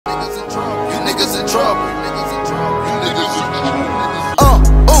niggas in trouble.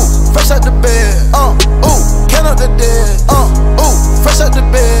 Ooh, fresh out the bed. Ooh, count up the dead. Ooh, fresh out the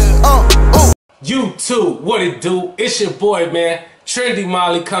bed. Ooh. YouTube, what it do? It's your boy, man, Trendy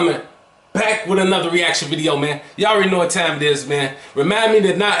Molly, coming back with another reaction video, man. Y'all already know what time it is, man. Remind me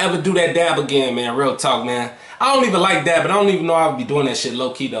to not ever do that dab again, man. Real talk, man. I don't even like that, but I don't even know I would be doing that shit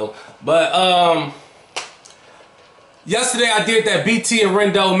low key though. But yesterday I did that BT and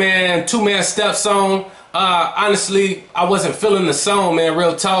Rendo, man, 2-man step song. Honestly, I wasn't feeling the song, man.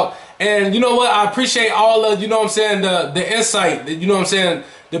 Real talk. And you know what? I appreciate all of, you know what I'm saying, the insight, you know what I'm saying,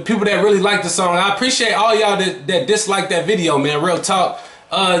 the people that really like the song. I appreciate all y'all that dislike that video, man. Real talk.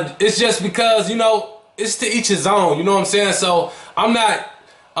 It's just because, you know, it's to each his own, you know what I'm saying? So I'm not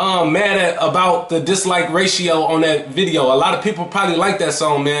mad about the dislike ratio on that video. A lot of people probably like that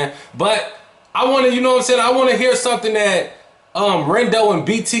song, man. But I want to, you know what I'm saying, I want to hear something that Rendo and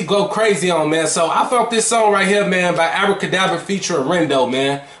BT go crazy on, man. So I found this song right here, man, by Abra Cadabra featuring Rendo,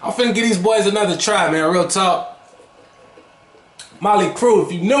 man. I'm finna give these boys another try, man. Real talk. Molly crew,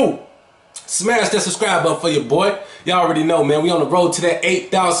 if you new, smash that subscribe button for your boy. Y'all already know, man. We on the road to that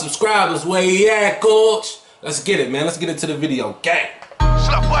 8,000 subscribers. Where you at, coach? Let's get it, man. Let's get into the video. Gang.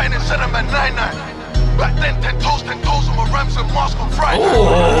 Slap wine and send him at 9-9. Back then, 10 toes on my rams and mask on Fright.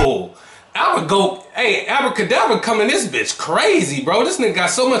 Oh, Abra Cadabra coming this bitch crazy, bro. This nigga got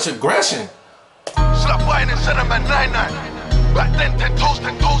so much aggression. Slap wine and send him at 9-9. Back then, 10 toes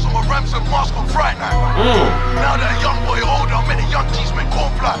on my rams and mask on Fright night. Now that a young boy older, many young G's make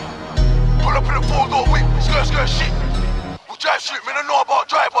corn fly. Pull up in a 4-door whip, skirt shit. We'll drive shoot, man, I know about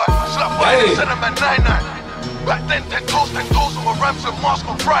drive-by. Slap wine and send him at 9-9. Back then, 10 toes on my rams and mask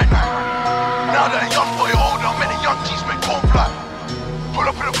on Fright night. Now that a young boy older, many young G's make corn fly. Pull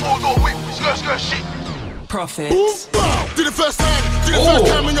up in a 4-door whip, skirt shit. Profits. Did it first time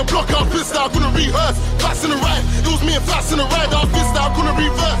in your block, I was pissed out, I couldn't rehearse. Flats in the right, it was me and flats in the right, I was pissed out, I couldn't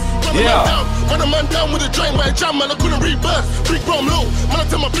reverse. Run a man down with a drain by a jam, man, I couldn't reverse. Big bro, I'm low, man, I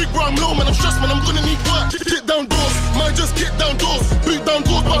tell my big bro I'm low, man, I'm stressed, man, I'm gonna need work. Kick down doors, man, just kick down doors. Boot down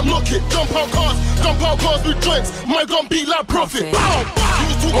doors, but I'm lock it. Jump out cars with joints, my gun beat like profit. Bow, he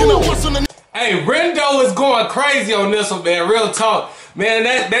was talking at what's on the... Hey, Rendo is going crazy on this one, man. Real talk. Man,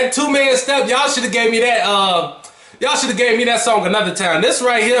 that 2-man step, y'all should have gave me that, y'all should have gave me that song another time. This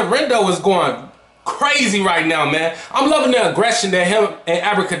right here, Rendo is going crazy right now, man. I'm loving the aggression that him and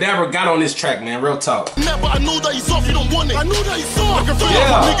Abra Cadabra got on this track, man. Real talk. Never, I know that he's off, you don't want it. I know that he's soft. I can fill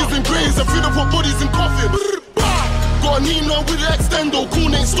up niggas in graves and fill up for bodies in coffins. Got a Nino with an extendo,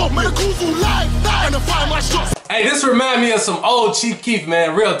 cool ain't stop me. The cool's all live, and I fire my shots. Hey, this remind me of some old Chief Keef,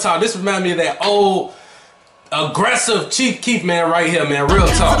 man. Real talk. This remind me of that old aggressive Chief Keef, man, right here, man. Real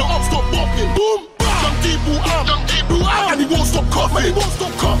talk. And he won't stop coughing.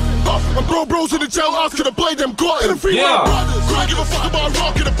 And bros in the jailhouse, could the boy them got it. Yeah. Couldn't give a fuck about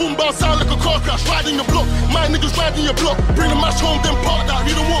rock, and the boom bounce sound like a car crash. Riding your block, my niggas riding your block. Bring the match home, then park that.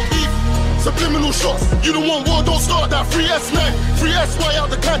 You don't want beef, subliminal shots. You don't want war, don't start that. Free S9, free SY out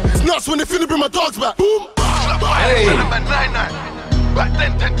the can. It's nuts when they finna bring my dogs back. Boom. Hey. Back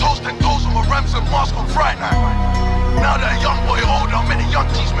then, 10 toes on my rams and mask on Fright night. Now that a young boy older, many young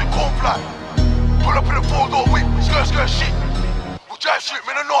G's make corn fly. Pull up in a 4-door whip, skirt shit. We'll drive shoot,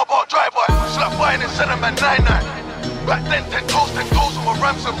 man, I know about drive-by. Slap wine and send him at 9-9. Back then, 10 toes on my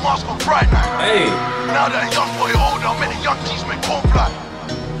rams and mask on Fright night. Hey. Now that a young boy older, many young G's make corn fly.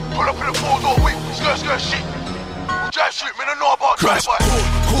 Pull up in a 4-door whip, skirt shit. Drive shoot, man, I know about drive-by.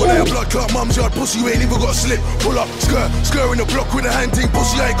 Call that blood clot, mum's yard, pussy, you ain't even got a slip. Pull up, skirt in the block with a hand ting,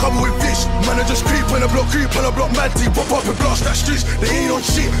 pussy, I ain't covered with fish. Man, I just creep on the block, mad ting, pop up and blast that streets. They ain't on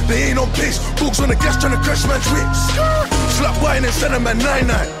shit, they ain't on pace. Books on the gas trying to crash man's whip. Slap wine and send him at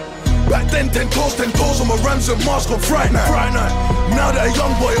 9-9. Back then, 10 toes on my rams and mask on Fright night. Now that a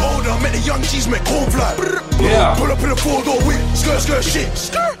young boy older, many young G's make corn fly. Pull up in a 4-door whip, skirt shit.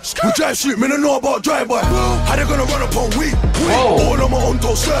 We drive shoot, man, I know about drive-by. How they gonna run up on weed? All on my own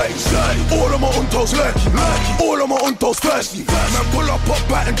toes, sliding. All on my own toes, lurking. All on my own toes, thirsty. Man, pull up, pop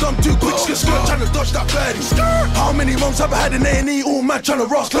back and dump too quick. Skirt trying to dodge that birdie. How many months have I had an A&E? All man trying to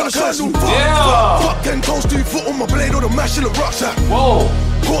rock, trying to curse me. Fuck 10 toes, 2 foot on my blade, or the mash in the rucksack.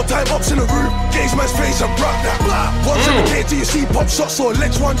 Court time ups in the room, gaze man's face and rock that. Once in the day till you see pop shots or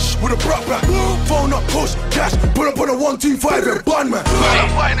legs one with a brock back. Phone up, push, cash, put up on a 125 and bun man.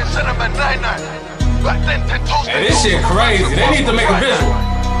 Hey, this shit crazy. They need to make a visual.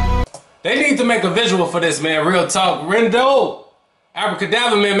 They need to make a visual for this, man. Real talk. Rendo, Abra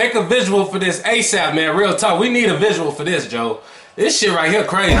Cadabra, man, make a visual for this ASAP, man. Real talk. We need a visual for this, Joe. This shit right here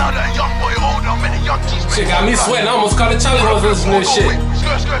crazy. Shit got me sweating. I almost caught a challenge on listening to this shit.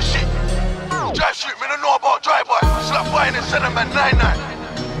 skirt shit. Drive street, man, I know about drive-by. Slap by and send them at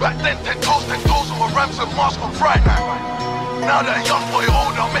 9-9. Back then, 10 toes on my rams and mask on Fright night. Now that a young boy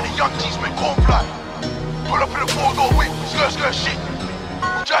older, many young G's make corn fly. Pull up in the 4-door whip, skirt shit.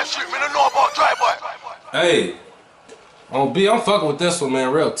 Drive street, man, I know about drive-by. Hey, on B, I'm fucking with this one,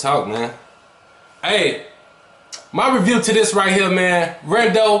 man. Real talk, man. Hey, my review to this right here, man.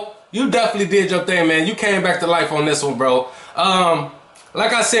 Rendo, you definitely did your thing, man. You came back to life on this one, bro.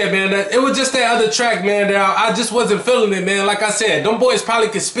 Like I said, man, it was just that other track, man, that I just wasn't feeling it, man. Like I said, them boys probably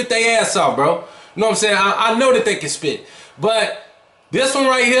could spit their ass off, bro. You know what I'm saying? I know that they can spit. But this one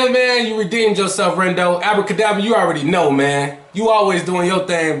right here, man, you redeemed yourself, Rendo. Abra Cadabra, you already know, man. You always doing your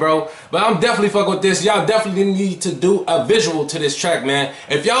thing, bro. But I'm definitely fucking with this. Y'all definitely need to do a visual to this track, man.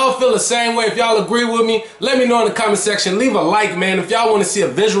 If y'all feel the same way, if y'all agree with me, let me know in the comment section. Leave a like, man, if y'all want to see a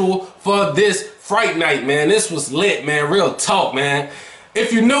visual for this Fright night, man. This was lit, man. Real talk, man.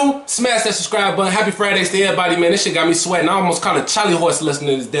 If you're new, smash that subscribe button. Happy Fridays to everybody, man. This shit got me sweating. I almost caught a Charlie horse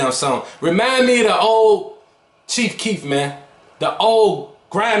listening to this damn song. Remind me of the old Chief Keef, man. The old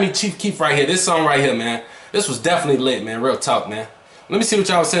grimy Chief Keef right here. This song right here, man. This was definitely lit, man. Real talk, man. Let me see what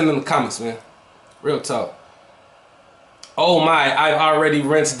y'all was saying in the comments, man. Real talk. Oh my, I already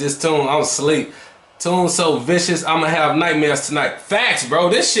rented this tune. I'm asleep. Tune so vicious, I'ma have nightmares tonight. Facts, bro.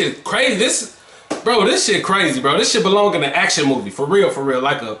 This shit crazy. This shit crazy, bro. This shit belong in an action movie. For real,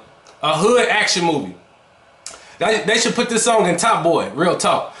 like a hood action movie. They should put this song in Top Boy. Real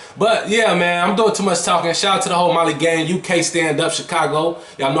talk. But yeah, man, I'm doing too much talking. Shout out to the whole Molly gang, UK stand up, Chicago.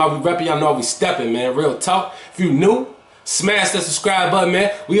 Y'all know I be repping, y'all know I be stepping, man. Real talk. If you new, smash that subscribe button,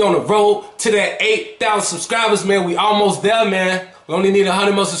 man. We on the road to that 8,000 subscribers, man. We almost there, man. We only need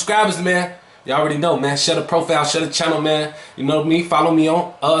 100 more subscribers, man. Y'all already know, man. Share the profile, share the channel, man. You know me. Follow me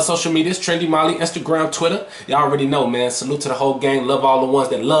on social medias, Trendy Molly, Instagram, Twitter. Y'all already know, man. Salute to the whole gang. Love all the ones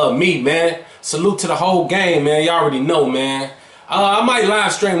that love me, man. Salute to the whole gang, man. Y'all already know, man. I might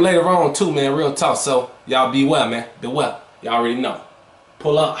live stream later on, too, man. Real talk. So, y'all be well, man. Be well. Y'all already know.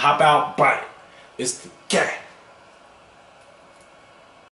 Pull up, hop out, bite. It's the gang.